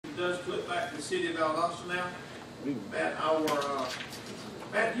does flip back to the city of Valdosta now.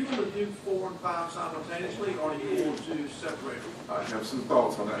 Matt, do you want to do 4 and 5 simultaneously, or do you want to separate them? I have some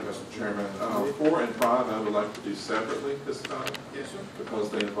thoughts on that, Mr. Chairman. 4 and 5 I would like to do separately this time. Yes, sir. Because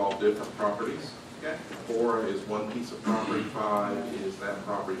they involve different properties. Okay. 4 is one piece of property, 5 is that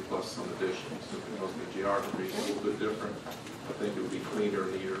property plus some additions. So because the geography is a little bit different, I think it would be cleaner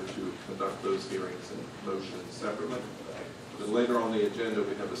and neater to conduct those hearings in motion separately. Then later on the agenda,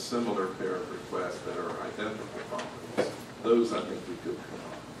 we have a similar pair of requests that are identical properties. Those I think we could come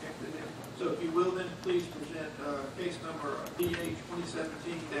on. So if you will, then please present case number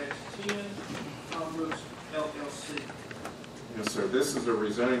VA-2017-10, Tombrooks, LLC. Yes, sir. This is a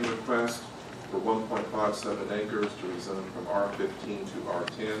rezoning request for 1.57 acres to rezone from R15 to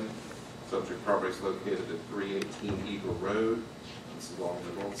R10. Subject property is located at 318 Eagle Road. This is along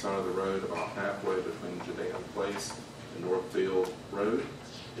the north side of the road, about halfway between Judean Place and Northfield Road.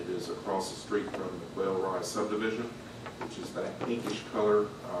 It is across the street from the Quail Rise subdivision, which is that pinkish color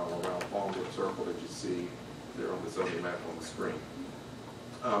around Longwood Circle that you see there on the zoning map on the screen.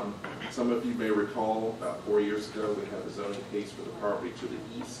 Some of you may recall about 4 years ago we had a zoning case for the property to the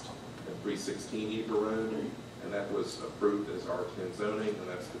east at 316 Eagle Road, and that was approved as R10 zoning, and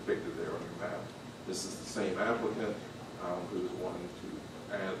that's depicted there on your map. This is the same applicant who is wanting to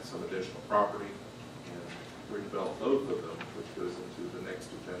add some additional property and redevelop both of them, which goes into the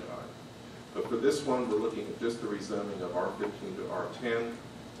next agenda item. But for this one, we're looking at just the rezoning of R15 to R10.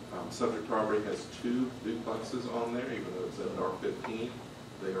 Subject property has 2 duplexes on there, even though it's zoned R15.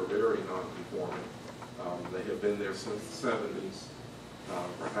 They are very non-conforming. They have been there since the 70s,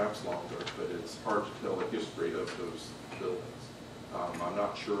 perhaps longer, but it's hard to tell the history of those buildings. I'm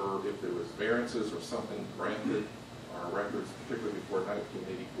not sure if there was variances or something granted. Our records, particularly before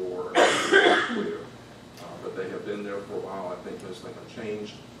 1984, are not clear. But they have been there for a while. I think mostly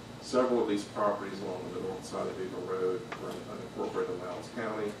unchanged. Several of these properties along the north side of Eagle Road were unincorporated in Lowndes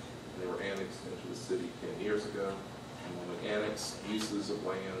County, and they were annexed into the city 10 years ago. And when we annex uses of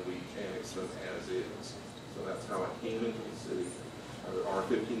land, we annex them as is. So that's how it came into the city.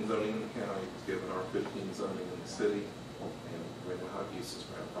 R15 zoning in the county was given R15 zoning in the city, and we will have uses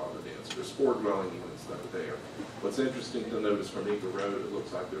grandfathered in. So there's 4 dwelling units that are there. What's interesting to notice from Eagle Road, it looks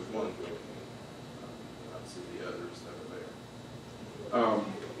like there's 1 dwelling unit. I see the others that are there.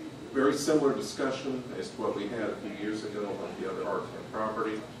 Very similar discussion as to what we had a few years ago on the other R10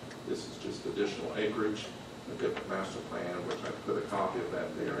 property. This is just additional acreage, a different master plan, which I put a copy of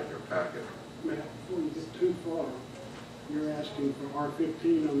that there in your packet. Matt, before you get too far, you're asking for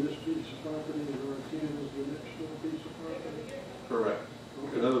R15 on this piece of property and R10 is the next little piece of property? Correct.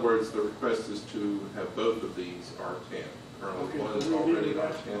 Okay. In other words, the request is to have both of these R10. Currently, one is already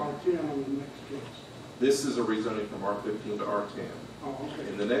R10. R10 on the next case. This is a rezoning from R15 to R10. Oh, okay.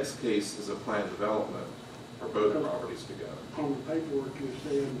 In the next case is a planned development for both properties together. On the paperwork, you're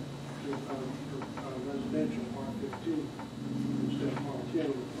saying residential R15 instead of R10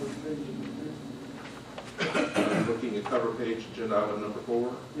 on the first page of the Looking at cover page, agenda item number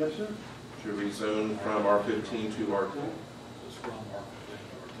 4. Yes, sir. To rezone from R15 to R10.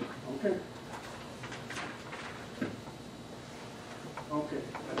 Okay. Okay.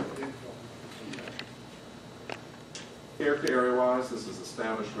 Character area-wise, this is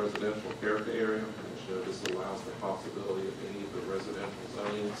established residential character area, which this allows the possibility of any of the residential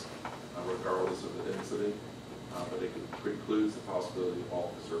zonings, regardless of the density, but it precludes the possibility of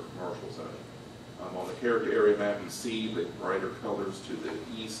office or commercial zoning. On the character area map, you see the brighter colors to the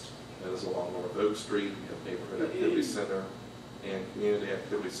east. That is along North Oak Street. You have Neighborhood Activity Center and Community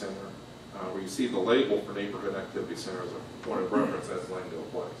Activity Center. Where you see the label for Neighborhood Activity Center as a point of reference, that's Langdale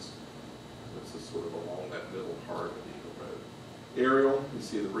Place. This is sort of along that middle part of Eagle Road. Aerial, you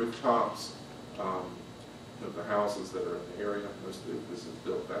see the rooftops of the houses that are in the area. Most of this is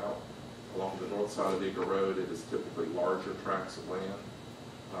built out. Along the north side of Eagle Road, it is typically larger tracts of land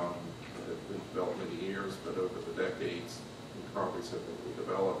that have been developed many years, but over the decades, the properties have been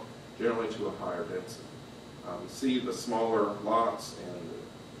redeveloped, generally to a higher density. You see the smaller lots and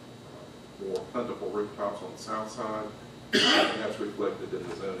the more plentiful rooftops on the south side, and that's reflected in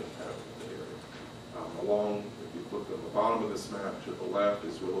the zoning pattern of the area. Along, if you look at the bottom of this map, to the left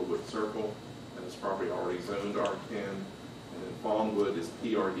is Willowwood Circle, and this property already zoned R10, and then Fawnwood is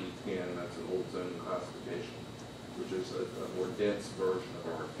PRD10, that's an old zoning classification, which is a more dense version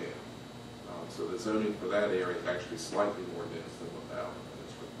of R10. So the zoning for that area is actually slightly more dense than without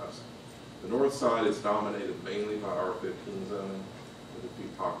this request. The north side is dominated mainly by R15 zoning, with a few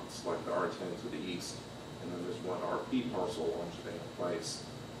pockets like the R10 to the east, and then there's one RP parcel on Judean Place,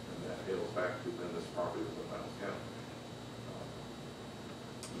 and that hails back to when this property was in Lowndes County.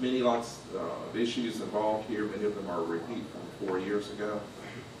 Many lots of issues involved here. Many of them are a repeat from 4 years ago.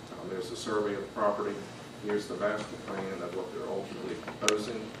 There's a survey of the property. Here's the master plan of what they're ultimately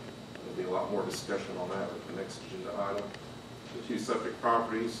proposing. There'll be a lot more discussion on that with the next agenda item. The two subject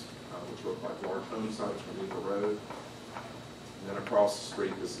properties, which look like large home sites from either road. And then across the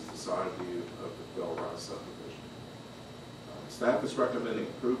street, this is the side view of the Bellrise subdivision. Staff is recommending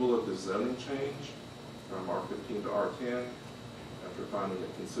approval of the zoning change from R15 to R10 after finding it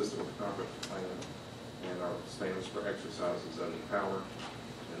consistent with the comprehensive plan and our standards for exercise of zoning power.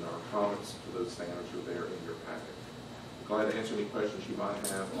 And our comments to those standards are there in your packet. I'm glad to answer any questions you might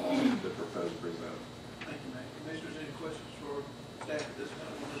have on the proposed rezone. Thank you, Matt. Commissioners, any questions for staff at this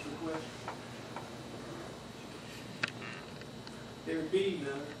time on this request? There being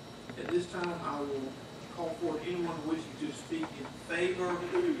none, at this time I will call for anyone wishing to speak in favor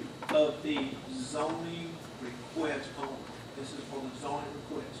of the zoning request only. This is for the zoning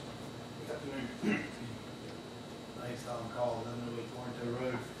request. Good afternoon. My name's Tom Call, I live at Torrento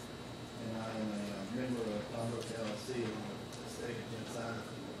Road, and I am a member of Tombrooks LLC, along with the state of Jim Simon.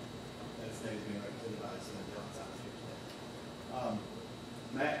 That state is being represented by the Senate John Simon here today.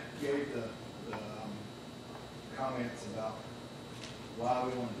 Matt gave the comments about why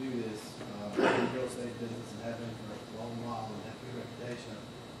we want to do this. We're in the real estate business and have been for a long while, and have a good reputation of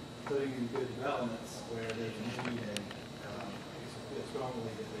putting in good developments where there's a need, and I feel strongly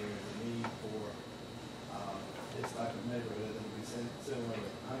that there is a need for this type of neighborhood that would be similar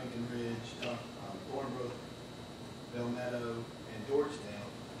to Huntington Ridge, Tombrooks, Bell Meadow, and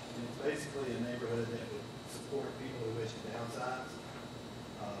Georgetown. And it's basically a neighborhood that would support people who wish to downsize.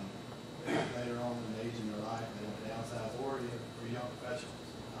 Later on in age in their life, they want to downsize, or even for young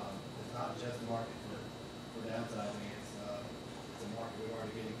professionals. It's not just a market for downsizing. It's a market we're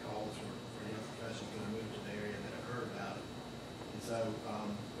already getting calls for young professionals who move to the area that have heard about it. And so,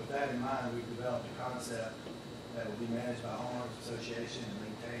 with that in mind, we've developed a concept that will be managed by homeowners association and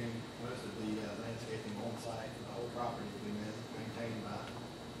maintained. Most of the landscaping on site for the whole property will be maintained by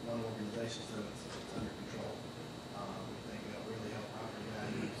one organization, so it's under control. We think it'll really help property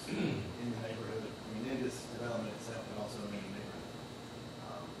values in the neighborhood. I mean, in this development itself, but also in the neighborhood.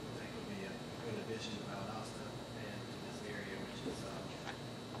 We think it will be a good addition to Valdosta and to this area, which is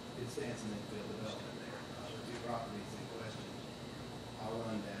good stance in the infill development there. The two properties in question are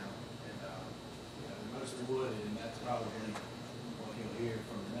run down, and mostly wooded, and that's probably what you'll hear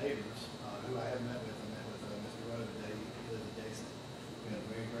from the neighbors, who I have met with. I met with Mr. Rowe today, he lives adjacent. We had a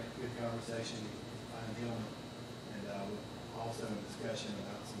very good conversation, fine gentleman, and we're also in discussion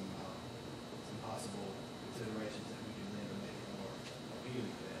about some possible considerations that we can then make it more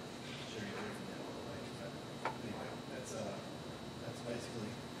appealing to them. I'm sure you'll hear from them on the way. So anyway, that's basically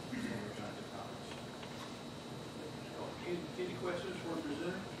what we're trying to accomplish. Any questions for the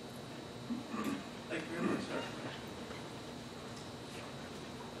presenter? Thank you very much, sir.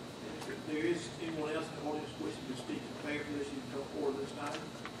 If there is anyone else in the audience wishing to speak in favor of this, you can come forward this time.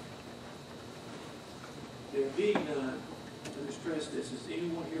 There being none, let me stress this, is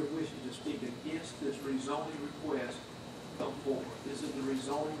anyone here wishing to speak against this rezoning request, come forward. This is the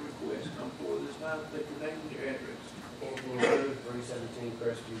rezoning request. Come forward this time, take your name and your address. Road, 317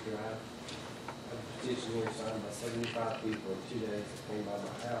 Crestview Drive. I have a petition here signed by 75 people in 2 days that came by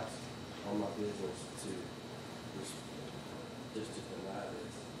my house on my business to just to deny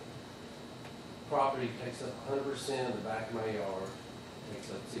this. Property takes up 100% of the back of my yard,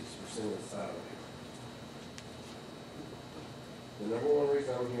 takes up 60% of the side of it. The number one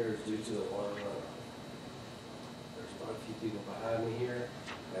reason I'm here is due to the water runoff. There's quite a few people behind me here,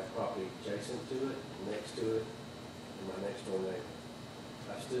 have property adjacent to it, next to it, and my next door neighbor.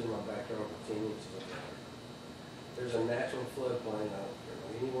 I've stood in my backyard for 10 inches of water. There's a natural floodplain, I don't care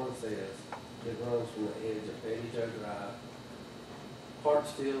what anyone says, that runs from the edge of Betty Joe Drive,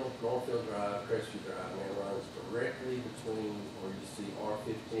 Hartsfield, Northfield Drive, Crestview Drive, and it runs directly between where you see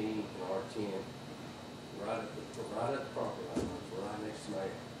R15 and R10, right at the property line, right next to my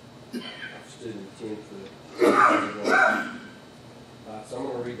yard. I've stood in 10-foot. So I'm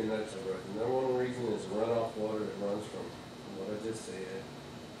going to read the notes I wrote. The number one reason is runoff water that runs from what I just said.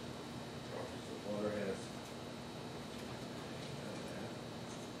 The water has.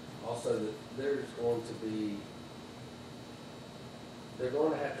 Also, that there's going to be. They're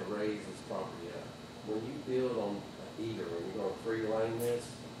going to have to raise this property up. When you build on either, when you're going to free lane this,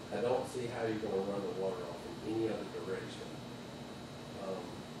 I don't see how you're going to run the water off in any other direction.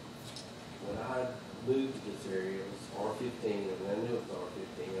 When I moved to this area, it was R15, and I knew it was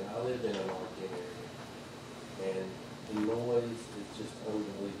R15, and I lived in an R10 area. And the noise is just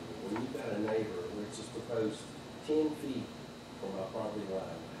unbelievable. When you've got a neighbor which is proposed 10 feet from my property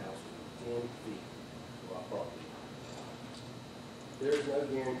line, my house will be 10 feet from my property line. There's no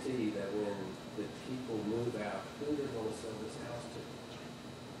guarantee that when the people move out, who they're gonna sell this house to.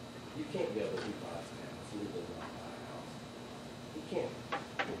 You can't go who buys a house, you will not buy a house. You can't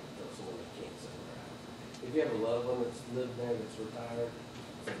tell someone that can't sell their house. If you have a loved one that's lived there that's retired,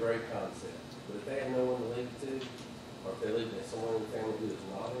 it's a great concept. But if they have no one to leave it to, or if they live in someone in the family who is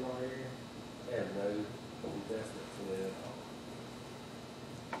not in our area, they have no investment for it at all.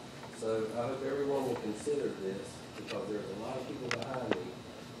 So I hope everyone will consider this, because there's a lot of people behind me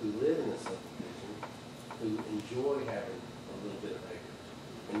who live in the subdivision who enjoy having a little bit of acreage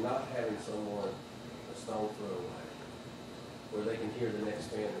and not having someone a stone throw away where they can hear the next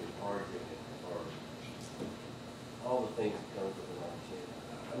family arguing or all the things that come with an R10.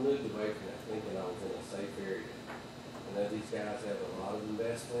 I moved away from that thinking I was in a safe area. I know these guys have a lot of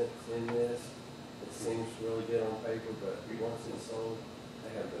investments in this. It seems really good on paper, but once it's sold,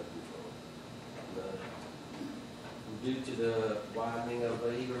 they have no control. None. Due to the widening of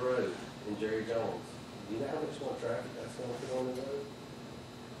the Eagle Road in Jerry Jones, do you know how much more traffic that's going to put on the road?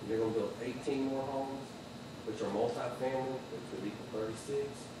 You're going to build 18 more homes, which are multi-family, which would equal 36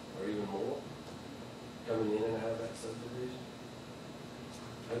 or even more, coming in and out of that subdivision.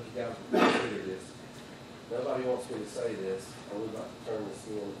 I hope you guys will consider this. Nobody wants me to say this. I would like to turn this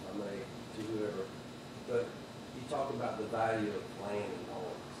in, if I may, to whoever. But you talk about the value of land and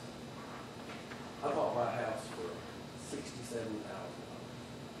homes. I bought my house for $67,000.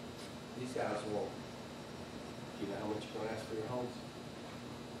 These guys want, do you know how much you're going to ask for your homes?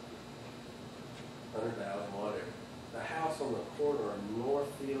 $100,000, whatever. The house on the corner of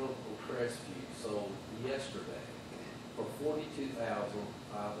Northfield and Crestview sold yesterday for $42,500.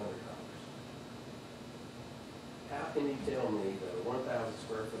 How can you tell me that a 1,000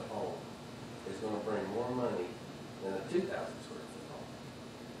 square foot home is going to bring more money than a 2,000 square foot home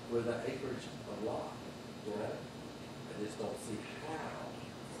with the acreage of lot? You know, I just don't see how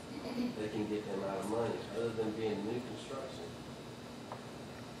they can get them out of money other than being new construction.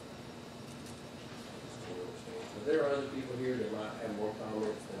 But there are other people here that might have more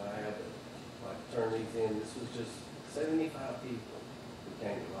comments than I have that like to turn these in. This was just 75 people who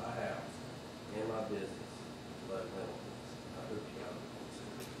came to my house and my business to let me know this. I hope you guys will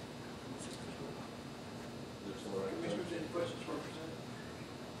consider it. There's some right Commissioners, any questions for Representative?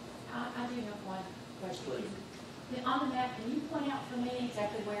 I do have one question. Please. On the map, can you point out for me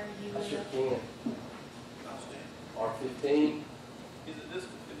exactly where you I sure live? can. Outstanding. R15, Is it this,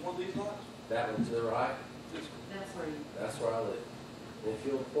 is one of these lots? that one to the right, This one? That's where you, that's where I live. And if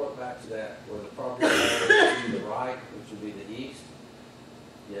you'll point back to that, where the property line is to the right, which would be the east,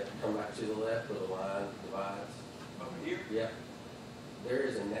 you have to come back to the left where the line divides. Over here? Yep. There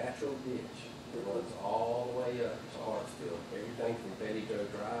is a natural ditch that runs all the way up to Hartsfield. Everything from Betty Jo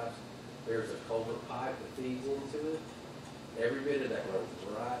Drive, there's a culvert pipe that feeds into it. Every bit of that runs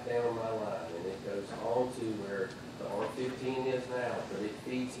right down my line, and it goes on to where the R15 is now, but it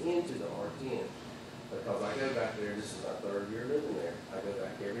feeds into the R10. Because I go back there, this is my 3rd year living there. I go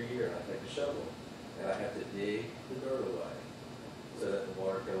back every year and I take a shovel, and I have to dig the dirt away so that the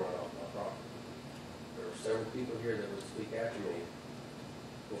water can run off my property. There are several people here that would speak after me.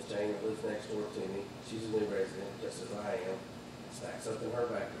 Miss Jane that lives next door to me, she's a new resident, just as I am, stacks up in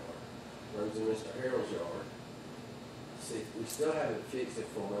her backyard, runs in Mr. Harrell's yard. See, we still haven't fixed it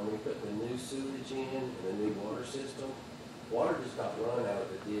from when we put the new sewage in and the new water system. Water does not run out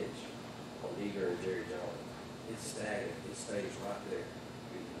of the ditch on Eager and Jerry Jones. It's stagnant, it stays right there.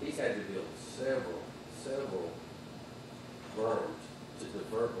 He's had to build several berms to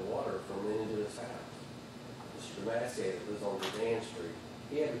divert the water from into his house. Mr. Massey that lives on Dan Street,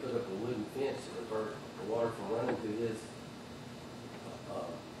 he had to put up a wooden fence to divert the water from running through his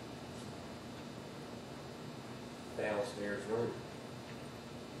downstairs room.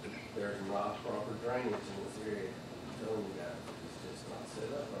 There's not proper drainage in this area. I'm telling you guys, it's just not set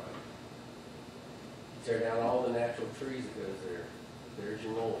up right. Tear down all the natural trees that goes there. There's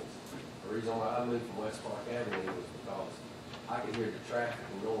your noise. The reason why I moved from West Park Avenue was because I could hear the traffic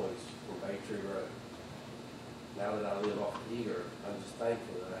and noise from Bay Tree Road. Now that I live off of Eager, I'm just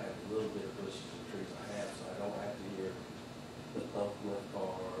thankful that I have a little bit of bushes and trees I have, so I don't have to hear the thumping of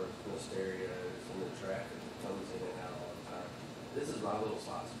cars, the stereos, and the traffic that comes in and out all the time. This is my little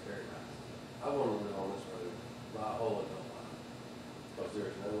slice of paradise. I want to live on this road my whole adult life, because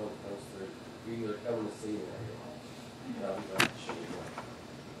there's no one that comes through. You're either coming to see me or you're home. And I'll be glad to show you why.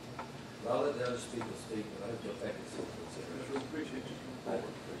 But I'll let the other people speak, but I hope you'll take this into consideration. We appreciate you. Thank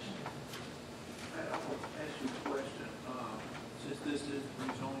you. Appreciate it. I want to ask you a question, since this is the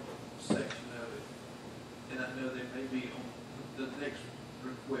rezone section of it, and I know they may be on the next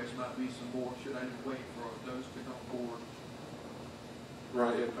request might be some more, should I wait for those to come forward?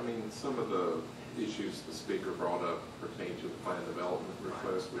 Right, I mean, some of the issues the speaker brought up pertain to the plan development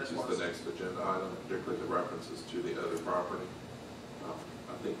request, which is the next agenda item, particularly the references to the other property. I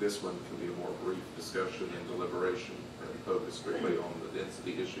think this one can be a more brief discussion and deliberation and focus strictly on the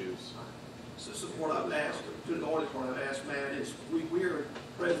density issues. So what I've asked, to the audience, what I've asked Matt is, we're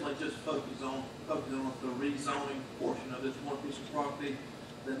presently just focusing on the rezoning portion of this one piece of property.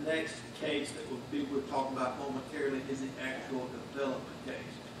 The next case that we'll talk about momentarily is the actual development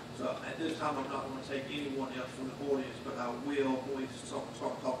case. So at this time, I'm not going to take anyone else from the audience, but I will when we start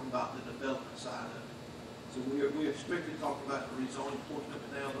talking about the development side of it. So we are strictly talking about the rezoning portion of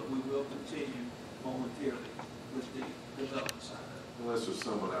it now, but we will continue momentarily with the development side of it. Unless there's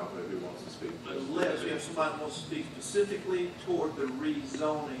someone out there who wants to speak. Unless we have somebody who wants to speak specifically toward the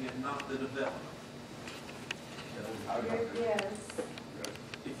rezoning and not the development. Yes.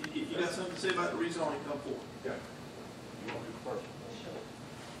 If you got something to say about the rezoning, come forward. Yeah. You want to do first?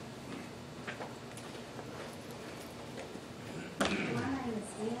 My name is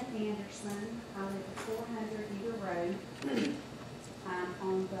Ann Anderson. I live at 400 Eagle Road. I'm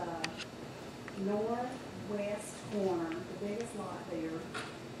on the northwest corner, the biggest lot there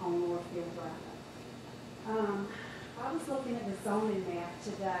on Northfield Drive. I was looking at the zoning map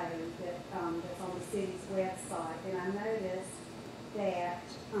today that's on the city's website, and I noticed that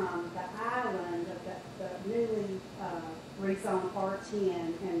the island of the newly rezoned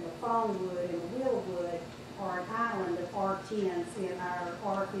R10 and the Fallwood and the Willowwood are an island of R10s in our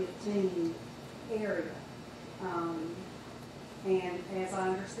R15 area. And as I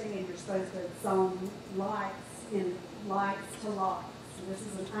understand, you're supposed to zone lights to lots. So this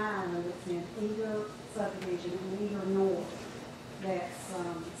is an island that's in Eager subdivision and Eager North that's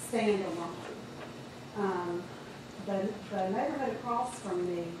standalone. The neighborhood across from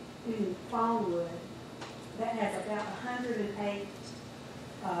me, Fallwood, that has about 108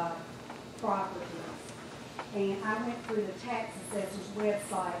 properties. And I went through the tax assessor's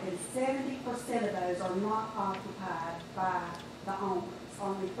website, and 70% of those are not occupied by the owners.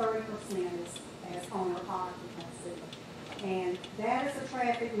 Only 30% is as owner occupancy. And that is a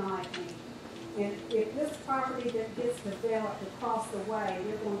traffic nightmare. And if this property that gets developed across the way,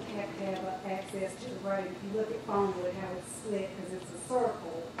 they're going to have access to the road. If you look at Fallwood, how it's split, because it's a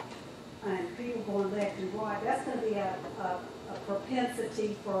circle, and people going left and right, that's going to be a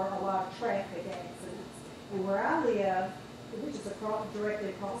propensity for a lot of traffic accidents. And where I live, which is directly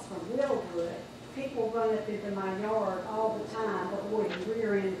across from Willowwood, people run up into my yard all the time, avoiding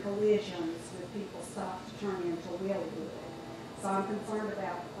rear-end collisions when people stop to turn into Willowwood. So I'm concerned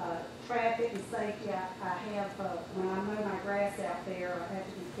about traffic and safety. I have, when I mow my grass out there, I have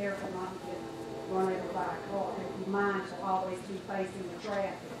to be careful not to get run over by a car. Your mind will always be facing the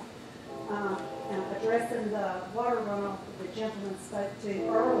traffic. And addressing the water runoff that the gentleman spoke to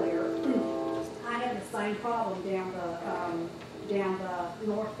earlier, I have the same problem down the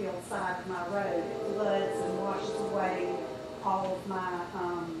Northfield side of my road. It floods and washes away all of my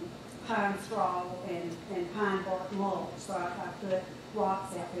pine straw and pine bark mulch. So I put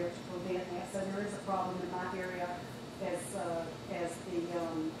rocks out there to prevent that. So there is a problem in my area as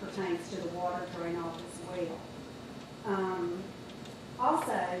pertains to the water drain off as well.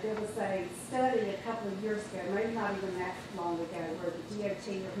 Also, there was a study a couple of years ago, maybe not even that long ago, where the DOT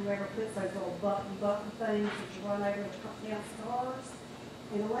or whoever puts those little button things that you run over the council cars.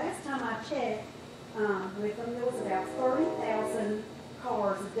 And the last time I checked with them, there was about 30,000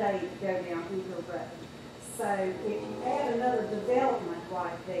 cars a day that go down Eagle Road. So if you add another development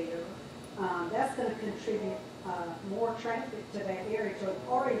right there, that's going to contribute more traffic to that area, to an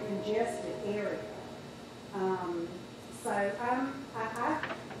already congested area. So I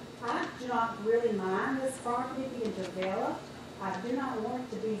do not really mind this property being developed. I do not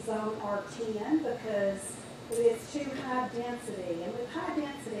want it to be zone R10 because it's too high density. And with high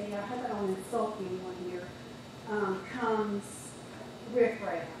density, I hope I don't insult anyone here, comes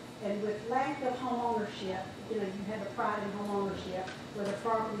riffraff. And with lack of home ownership, you have a pride in home ownership where the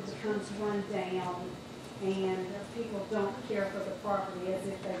property becomes run down and people don't care for the property as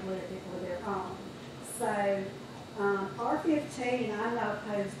if they would if it were their own. So R15, I'm not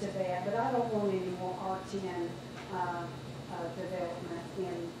opposed to that, but I don't want any more R10 development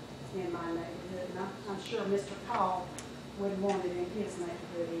in my neighborhood. And I'm sure Mr. Call wouldn't want it in his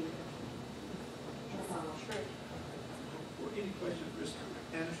neighborhood either. That's all. Sure. Well, any questions, Mr.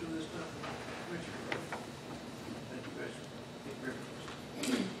 Anderson, this time? Commissioner? Thank you, Commissioner. Thank you very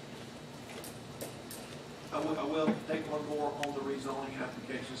much. I will take one more on the rezoning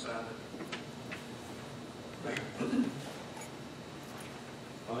application side of it.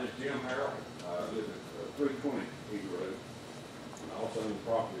 is Jim Harrell. I live at 320 Eagle Road, and I also own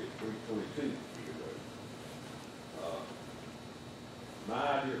property at 322 Eagle Road.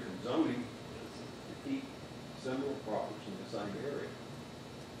 My idea from zoning is to keep similar properties in the same area.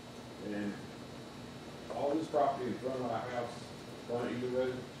 And all this property in front of our house, in front of Eagle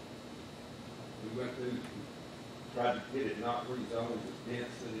Road, we went through, tried to get it not rezoned as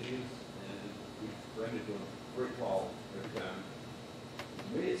dense as it is, and we ran into a brick wall every time.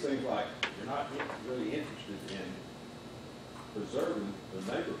 To me, it seems like you're not really interested in preserving the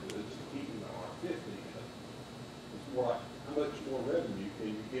neighborhoods and keeping the R15 up. It's more like, how much more revenue can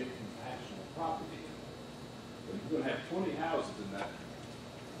you get from actual property? But you're gonna have 20 houses in that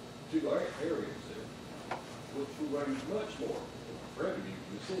two areas there, which will bring much more revenue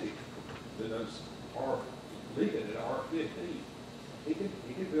to the city than those are leaving at R15. He can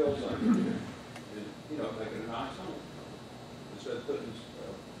build something and, you know, make it a nice home instead of putting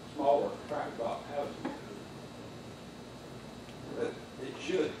smaller traffic box houses in. But it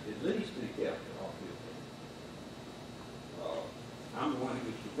should at least be kept at R15. I'm the one who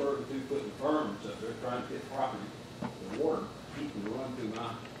was referred to putting firms up there trying to get property and water, keeping the run through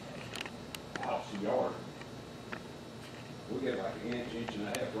my house and yard. We get like an inch and a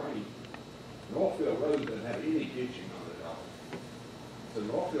half rain. Northfield Road doesn't have any ditching on it at all. So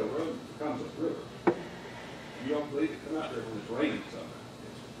Northfield Road becomes a river. You don't believe it, come out there when it's raining sometimes.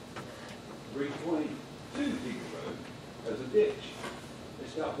 322 Eagle Road has a ditch.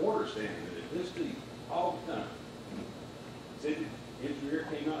 It's got water standing in it this deep all the time. City engineer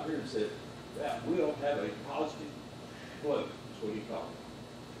came out here and said, that will have a positive flow, is what he thought.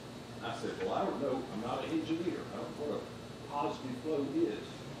 I said, well, I don't know, I'm not an engineer, I don't know what a positive flow is,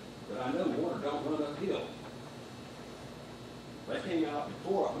 but I know water don't run uphill. They came out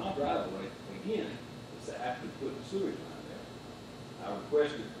before my driveway again, it's after they put the sewage line there. I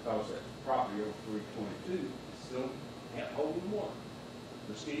requested, because that property over 322 is still holding water.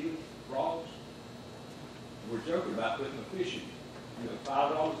 Mosquitoes, frogs. We're joking about putting a fishing, you know,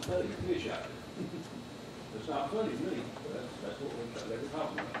 $5 a day to fish out there. It's not funny to me, but that's what they were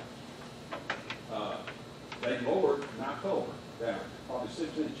talking about. They lowered my culvert down probably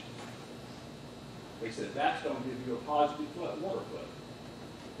 6 inches. They said that's going to give you a positive flood, water flow.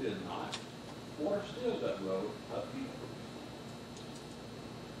 It did not. Water still doesn't roll up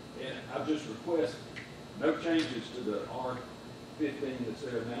here. And I just request no changes to the R15 that's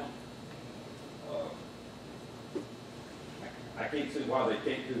there now. I can't see why they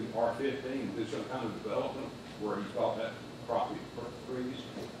can't do R15 and do some kind of development where he's bought that property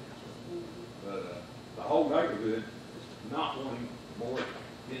previously. But the whole neighborhood is not wanting more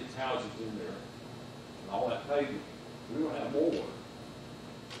dense houses in there and all that pavement. We don't have more water.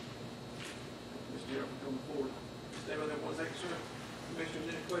 Mr. Gerald, come forward. Stay with that 1 second, sir. Commissioners,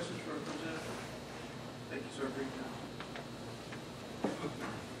 any questions for the representative? Thank you, sir, for your time.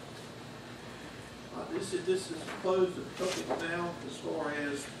 This is closed the topic now as far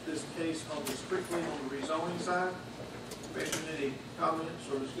as this case on the strictly on the rezoning side. Commissioners, any comments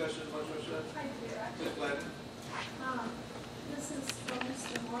or discussion amongst yourselves? I do, actually. Ms. Gladden? This is from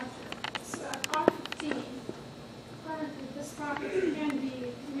Mr. Martin. So at R15, currently this property can be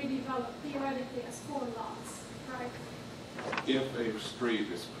redeveloped theoretically as 4 lots, right? If a street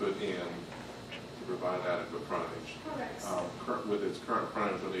is put in to provide adequate frontage. Correct. With its current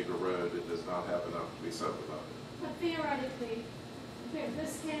frontage on Eagle Road, it does not have enough to be subdivided. But theoretically,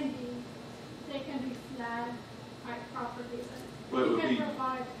 this can be, they can be flagged by properties. Well, it would be,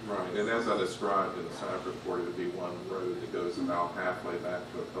 provide. right, and as I described in the staff report, it would be one road that goes about halfway back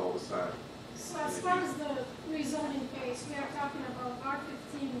to a cul-de-sac. So as far as the rezoning case, we are talking about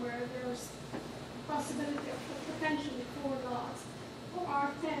R15 where there's possibility of potentially 4 lots, or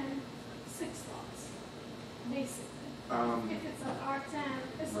R10, 6 lots, basically. If it's an R10,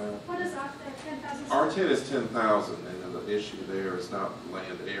 what is R10? 10,000? R10 is 10,000, and then the issue there is not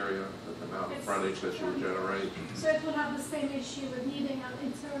land area, but the amount of frontage that you would generate. So it will have the same issue with needing an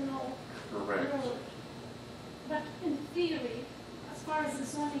internal Correct. road. But in theory, as far as the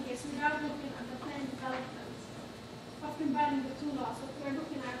zoning case, we are looking at the planned development of combining the 2 lots. What we're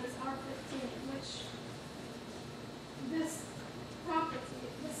looking at is R15, which this property,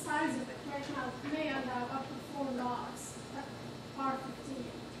 the size of it right now, may allow up to 4 lots at R15.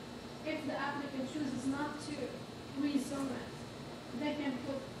 If the applicant chooses not to rezone it, they can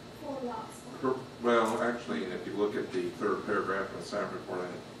put 4 lots. Well, actually, if you look at the 3rd paragraph in the staff report,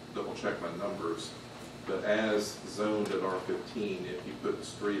 I double check my numbers, but as zoned at R15, if you put the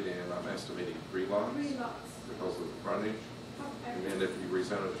street in, I'm estimating 3 lots. 3 lots. Because of the frontage. Okay. And then if you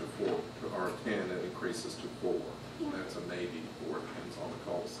rezone it to R10, it increases to 4. That's a maybe 4, depends on the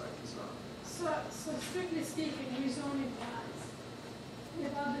cul-de-sac. So strictly speaking, rezoning wise,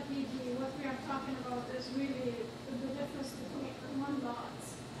 without the PG, what we are talking about is really the difference between one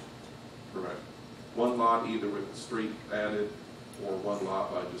lots. Correct. One lot either with the street added, or one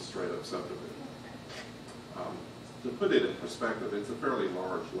lot by just straight up subdivision. To put it in perspective, it's a fairly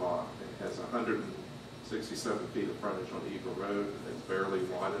large lot. It has 167 feet of frontage on Eagle Road, and it's barely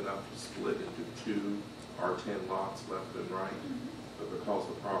wide enough to split into two R10 lots left and right. But because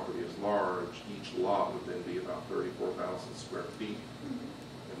the property is large, each lot would then be about 34,000 square feet,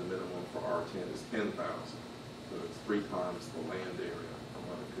 and the minimum for R10 is 10,000. So it's 3 times the land area from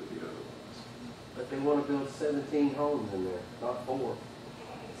what it could be otherwise. But they want to build 17 homes in there, not 4.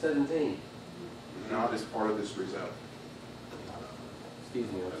 17. Not as part of this rezone.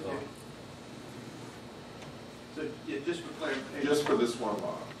 Excuse me, I'm sorry. So, yeah, just for clarification. Just for this one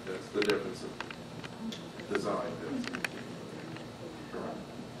lot, that's the difference of design. Correct.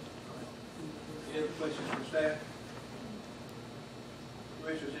 Any other questions from staff?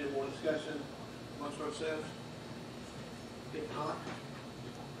 Commissioners, any more discussion amongst ourselves? If not,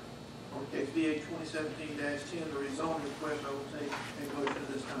 on case VA-2017-10, the rezoning request, I will take a motion at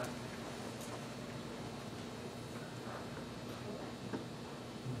this time.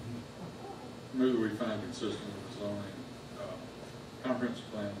 Move we find consistent with the zoning,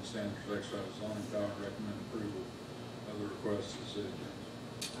 comprehensive plan and standards of exercise zoning power, recommend approval of the request of the city council.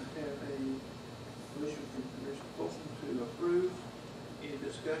 I have a motion from Commissioner Folsom to approve. Any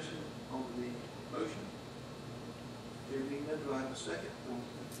discussion on the motion? There being none, do I have a second?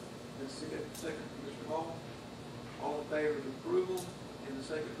 Let's see, second, Commissioner Hall. All in favor of approval, and the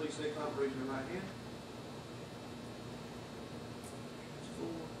second, please say by raising your right hand. That's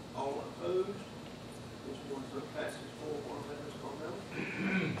 4. All opposed? This one passes 4-1 amendments on that.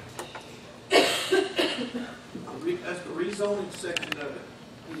 That's the rezoning section of it.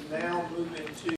 We now move into